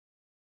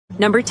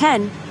Number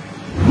 10.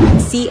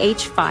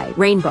 CH-5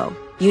 Rainbow.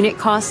 Unit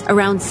cost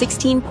around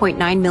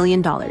 $16.9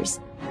 million.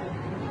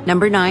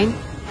 Number 9.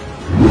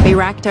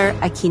 Bayraktar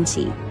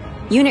Akinci.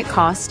 Unit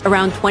cost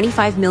around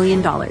 $25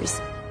 million.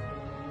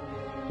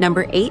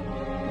 Number 8.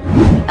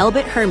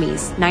 Elbit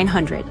Hermes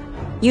 900.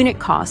 Unit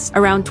cost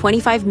around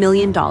 $25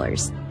 million.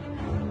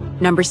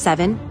 Number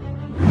 7.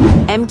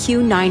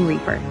 MQ-9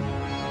 Reaper.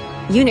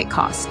 Unit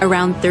cost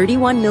around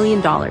 $31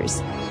 million.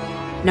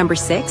 Number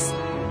 6.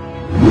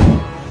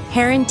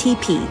 Heron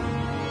TP.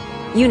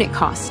 Unit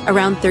cost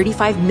around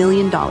 $35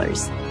 million.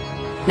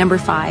 Number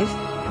 5.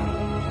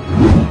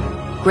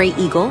 Gray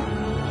Eagle.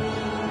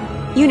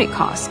 Unit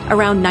cost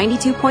around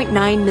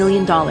 $92.9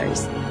 million.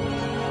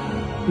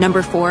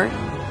 Number 4.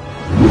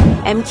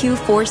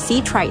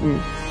 MQ-4C Triton.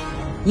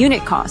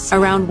 Unit cost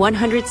around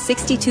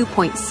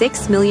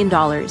 $162.6 million.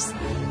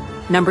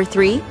 Number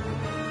 3.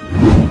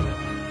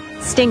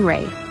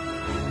 Stingray.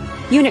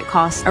 Unit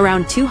cost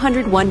around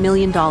 $201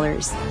 million.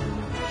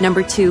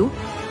 Number 2.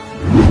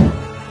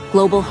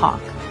 Global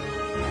Hawk.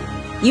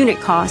 Unit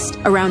cost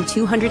around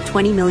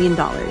 $220 million.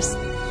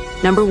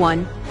 Number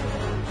 1.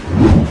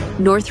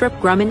 Northrop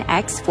Grumman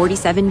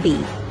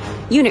X-47B.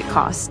 Unit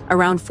cost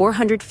around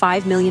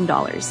 $405 million.